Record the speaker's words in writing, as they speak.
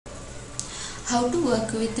How to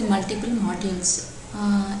work with multiple modules.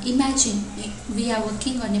 Imagine we are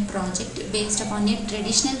working on a project based upon a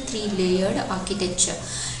traditional three-layered architecture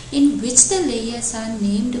in which the layers are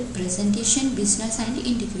named presentation, business and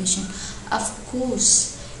integration. Of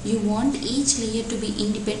course, you want each layer to be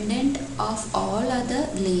independent of all other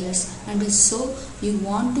layers, and so you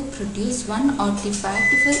want to produce one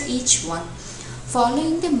artifact for each one.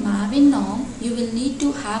 Following the Maven norm, you will need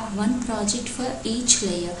to have one project for each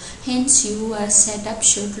layer. Hence, your setup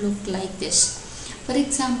should look like this. For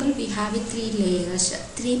example, we have three layers,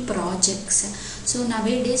 three projects. So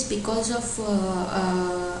nowadays, because of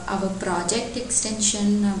our project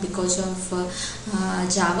extension, because of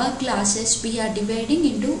Java classes, we are dividing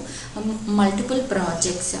into multiple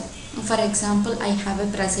projects. For example, I have a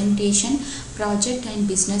presentation project and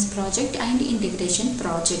business project and integration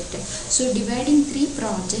project. So dividing three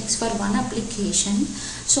projects for one application.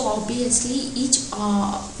 So obviously each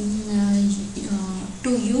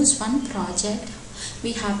to use one project,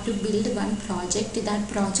 we have to build one project. That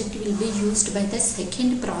project will be used by the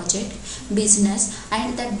second project, business,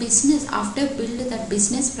 and that business, after build that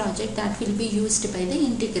business project, that will be used by the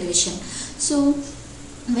integration. So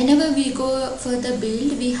whenever we go for the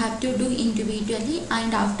build, we have to do individually,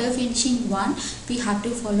 and after finishing one, we have to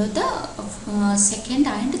follow the second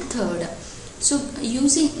and third. So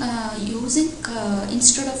using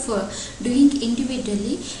instead of doing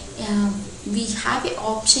individually, we have an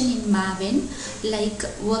option in Maven like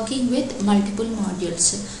working with multiple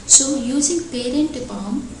modules. So using parent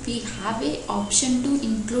POM, we have an option to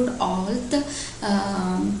include all the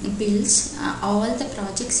builds, all the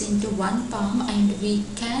projects into one POM, and we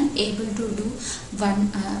can able to do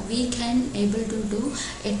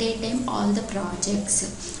at a time all the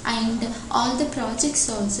projects. And all the projects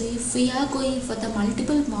also, if we are going for the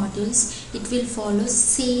multiple modules, it will follow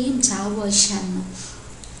same Java version,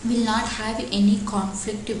 will not have any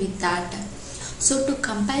conflict with that. So to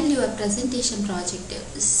compile your presentation project,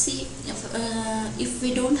 see if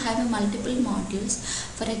we don't have a multiple modules,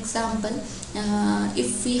 for example,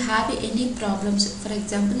 if we have any problems, for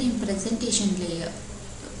example in presentation layer,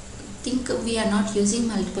 think we are not using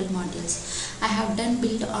multiple modules. I have done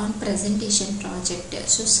build on presentation project,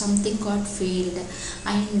 so something got failed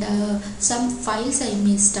and some files I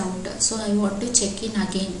missed out, so I want to check in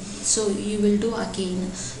again. So you will do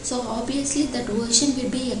again. So obviously that version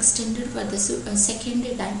will be extended for the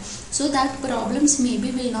second time, so that problems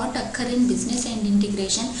maybe will not occur in business and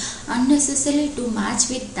integration. Unnecessarily to match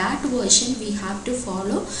with that version, we have to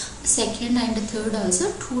follow second and third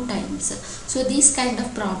also 2 times. So these kind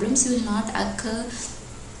of problems will not occur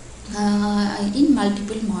in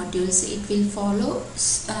multiple modules. It will follow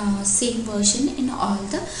same version in all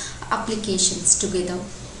the applications together.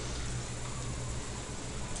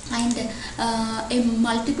 And a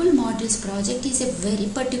multiple modules project is a very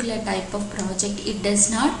particular type of project. It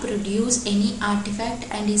does not produce any artifact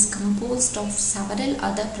and is composed of several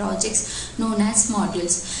other projects known as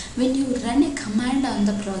modules. When you run a command on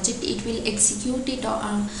the project, it will execute it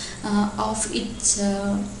of its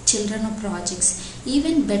children or projects.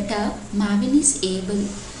 Even better, Maven is able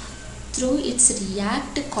through its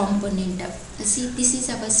React component. See, this is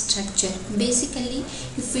our structure. Basically,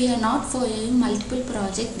 if we are not following multiple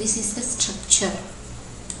projects, this is the structure.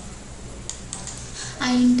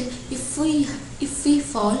 And if we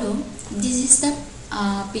follow, this is the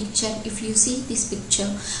picture. If you see this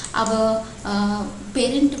picture, our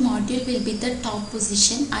parent module will be the top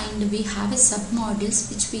position, and we have a sub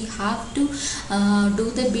modules which we have to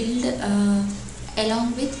do the build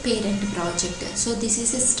along with parent project. So this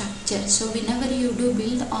is a structure. So whenever you do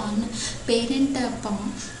build on parent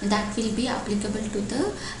POM, that will be applicable to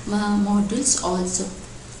the modules also.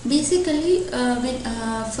 Basically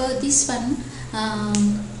for this one,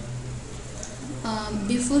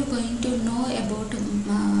 before going to know about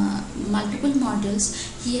multiple modules,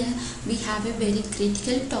 here we have a very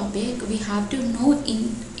critical topic we have to know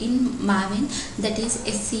in Maven, that is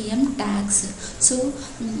SCM tags. So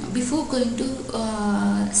before going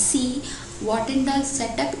to see what and all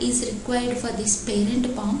setup is required for this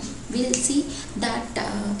parent POM, we'll see that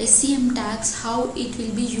SCM tags, how it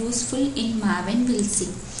will be useful in Maven, we'll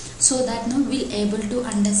see. So that now we'll able to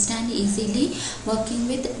understand easily working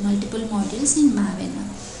with multiple modules in Maven.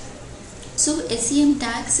 So SCM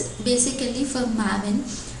tags basically for Maven.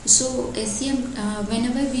 So SCM,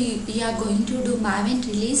 whenever we are going to do Maven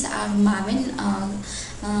release or Maven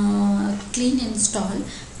clean install,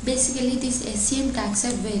 Basically these SCM tags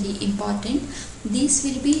are very important. These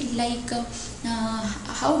will be like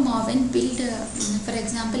how Maven build, for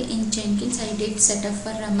example in Jenkins I did set up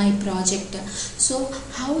for my project. So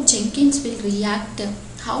how Jenkins will react,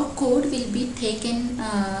 how code will be taken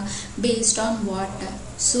based on what.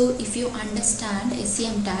 So if you understand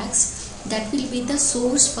SCM tags, that will be the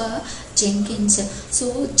source for Jenkins.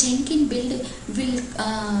 So Jenkins build will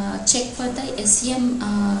check for the SCM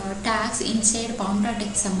tags inside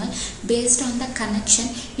pom.xml. Based on the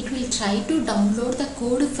connection, it will try to download the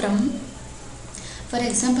code from, for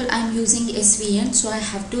example I am using SVN, so I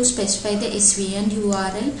have to specify the SVN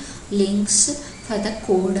URL links for the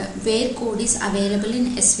code, where code is available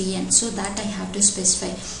in SVN, so that I have to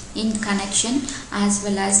specify in connection as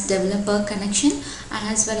well as developer connection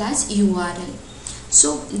as well as URL.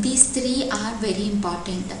 So these three are very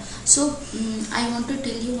important. So I want to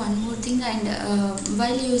tell you one more thing, and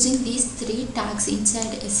while using these three tags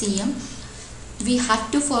inside SCM, we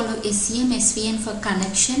have to follow SCM SVN for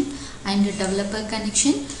connection and developer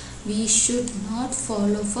connection. We should not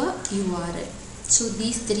follow for URL. So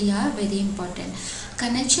these three are very important.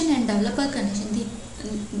 Connection and developer connection,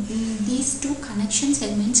 these two connections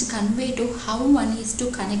elements convey to how one is to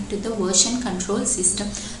connect to the version control system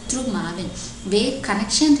through Maven, where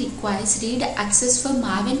connection requires read access for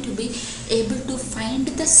Maven to be able to find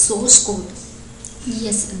the source code.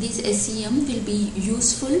 Yes, this SCM will be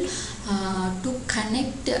useful to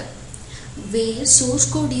connect where source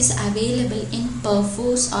code is available in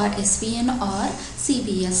Perforce or SVN or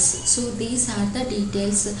CVS. So these are the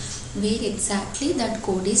details where exactly that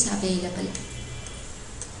code is available.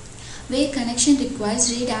 Where connection requires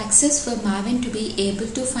read access for Maven to be able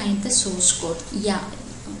to find the source code. Yeah,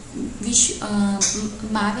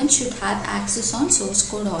 Maven should have access on source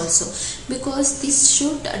code also, because this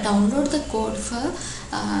should download the code for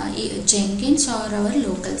Jenkins or our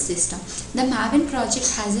local system. The Maven project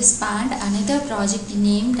has spanned another project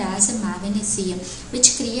named as a Maven SCM,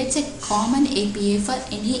 which creates a common API for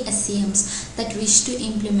any SCMs that wish to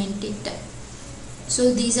implement it.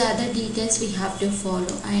 So these are the details we have to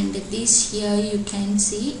follow, and this here you can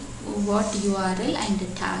see what URL and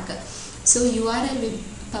tag. So URL will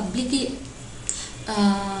publicly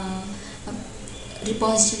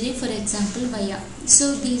repository, for example via.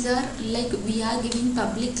 So these are like we are giving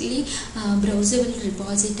publicly browsable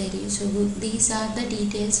repository. So these are the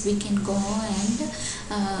details we can go and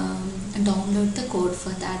download the code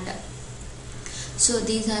for that. So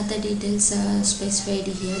these are the details specified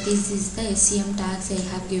here. This is the SCM tags I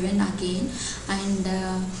have given again, and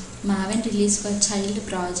Maven release for child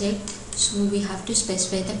project. So we have to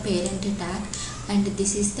specify the parent tag, and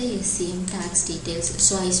this is the SCM tags details.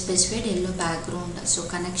 So I specified yellow background. So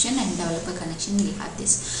connection and developer connection will have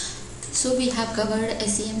this. So we have covered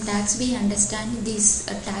SCM tags. We understand these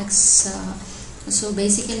tags. So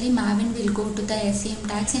basically Maven will go to the SCM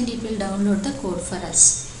tags and it will download the code for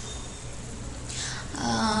us.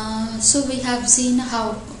 So we have seen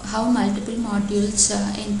how multiple modules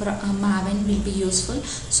in Maven will be useful.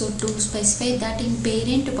 So to specify that in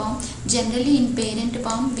parent POM, generally in parent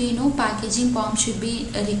POM we know packaging POM should be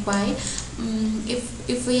required.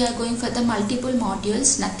 If we are going for the multiple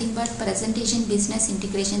modules, nothing but presentation, business,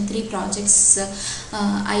 integration, 3 projects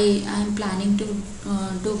I am planning to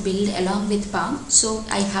build along with POM. So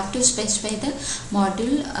I have to specify the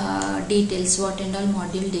module details, what and all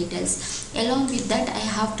module details. Along with that I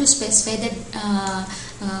have to specify that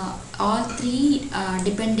all 3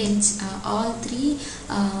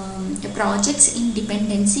 projects in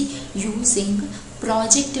dependency using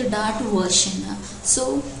project.version.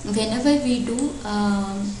 So whenever we do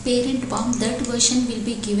parent POM, that version will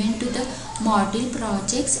be given to the module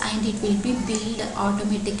projects and it will be built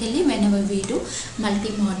automatically whenever we do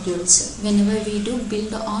multi-modules, whenever we do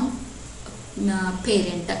build on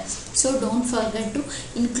parent. So don't forget to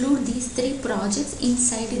include these 3 projects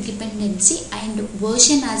inside dependency and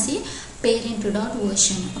version as a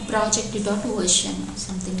parent.version, project.version or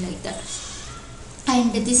something like that.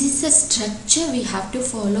 And this is the structure we have to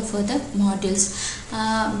follow for the modules.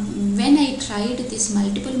 When I tried these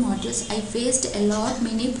multiple modules, I faced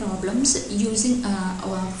many problems using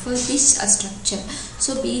for this structure.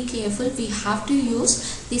 So be careful, we have to use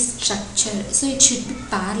this structure. So it should be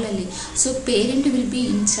parallelly. So parent will be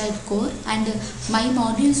inside core and my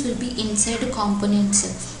modules will be inside components.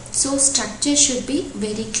 So structure should be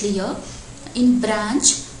very clear. In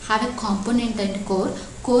branch, have a component and core.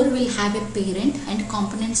 Core will have a parent and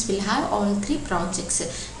components will have all 3 projects.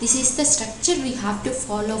 This is the structure we have to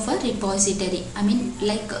follow for repository. I mean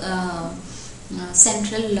like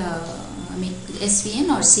central SVN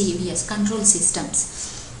or CVS control systems.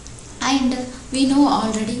 And we know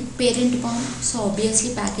already parent POM, so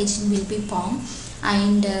obviously packaging will be POM.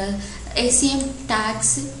 And SCM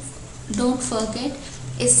tags, don't forget,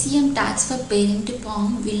 SCM tags for parent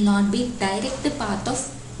POM will not be direct path of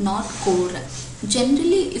not core.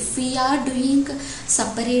 Generally, if we are doing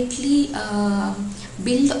separately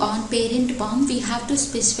build on parent POM, we have to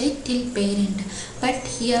specify till parent. But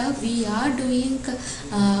here we are doing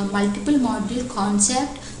multiple module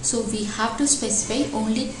concept, so we have to specify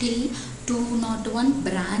only till 201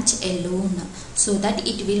 branch alone, so that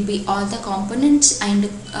it will be all the components and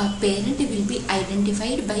parent will be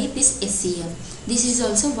identified by this SCM. This is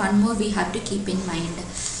also one more we have to keep in mind.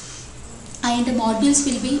 And modules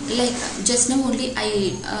will be like, just now only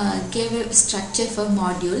I gave a structure for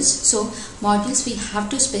modules. So modules we have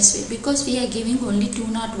to specify, because we are giving only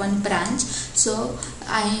 201 branch, so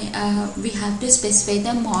we have to specify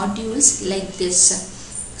the modules like this.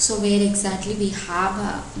 So where exactly we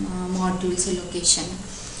have modules location.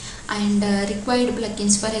 And required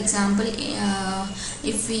plugins, for example,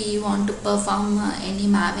 if we want to perform any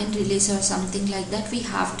Maven release or something like that, we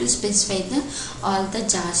have to specify all the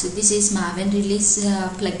jars. This is Maven release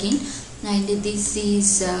plugin, and this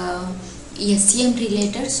is SCM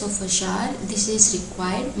related, so for sure this is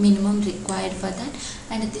required, minimum required for that.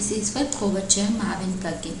 And this is for Coverture Maven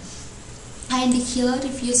plugin. And here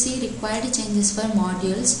if you see required changes for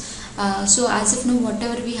modules, so as of now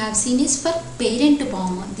whatever we have seen is for parent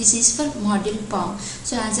POM, this is for module POM.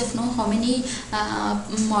 So as of now, how many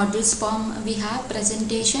modules POM we have?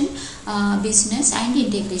 Presentation, business and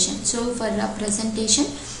integration. So for presentation,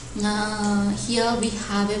 here we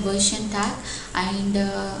have a version tag, and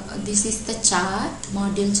this is the chart,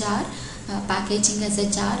 module chart, packaging as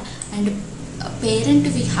a chart, and parent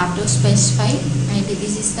we have to specify, and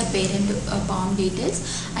this is the parent POM details,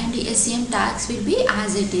 and the SCM tags will be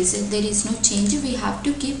as it is. There is no change, we have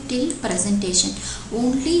to keep till presentation.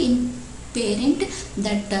 Only in parent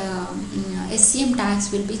that SCM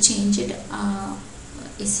tags will be changed.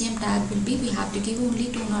 SCM tag will be, we have to give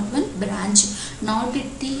only 201 branch, not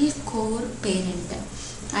the core parent.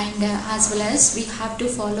 And as well as we have to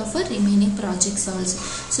follow for remaining projects also.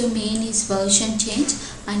 So main is version change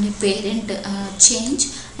and parent change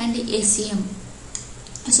and SCM.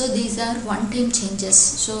 So these are one-time changes,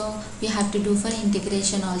 so we have to do for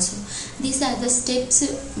integration also. These are the steps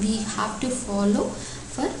we have to follow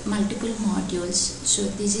for multiple modules. So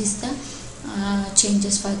this is the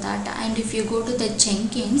changes for that. And if you go to the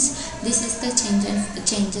Jenkins, this is the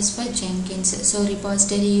changes for Jenkins. So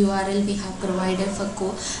repository URL we have provided for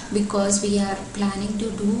because we are planning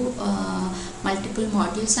to do multiple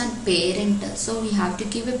modules and parent, so we have to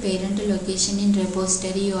give a parent location in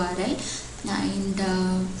repository URL. And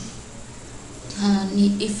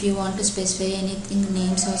if you want to specify anything,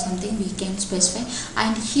 names or something, we can specify.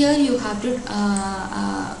 And here you have to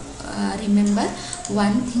remember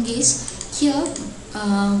one thing is, here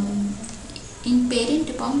in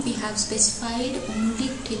parent POM we have specified only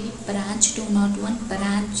till branch, 201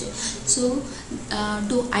 branch. So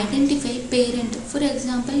to identify parent, for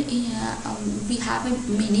example, we have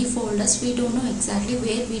many folders, we don't know exactly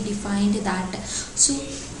where we defined that. So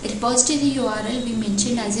repository URL we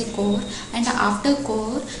mentioned as a core, and after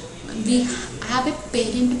core we have a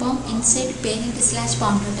parent POM inside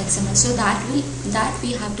parent/pom.xml. So that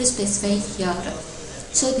we have to specify here.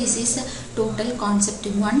 So this is a total concept.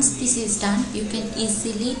 Once this is done, you can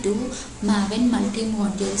easily do Maven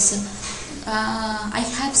multi-modules. I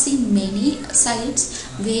have seen many sites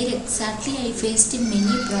where exactly I faced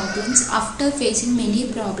many problems. After facing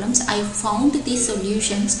many problems, I found the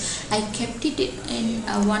solutions. I kept it in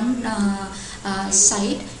one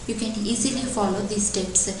site. You can easily follow these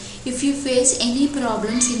steps. If you face any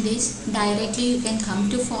problems in this, directly you can come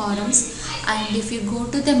to forums, and if you go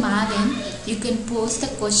to the Maven, you can post the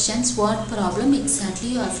questions what problem exactly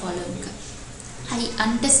you are following. I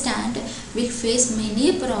understand we'll face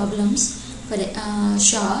many problems, but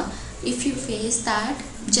sure, if you face that,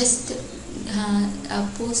 just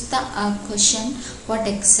post the question what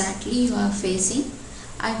exactly you are facing.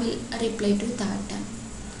 I will reply to that.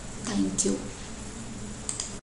 Thank you.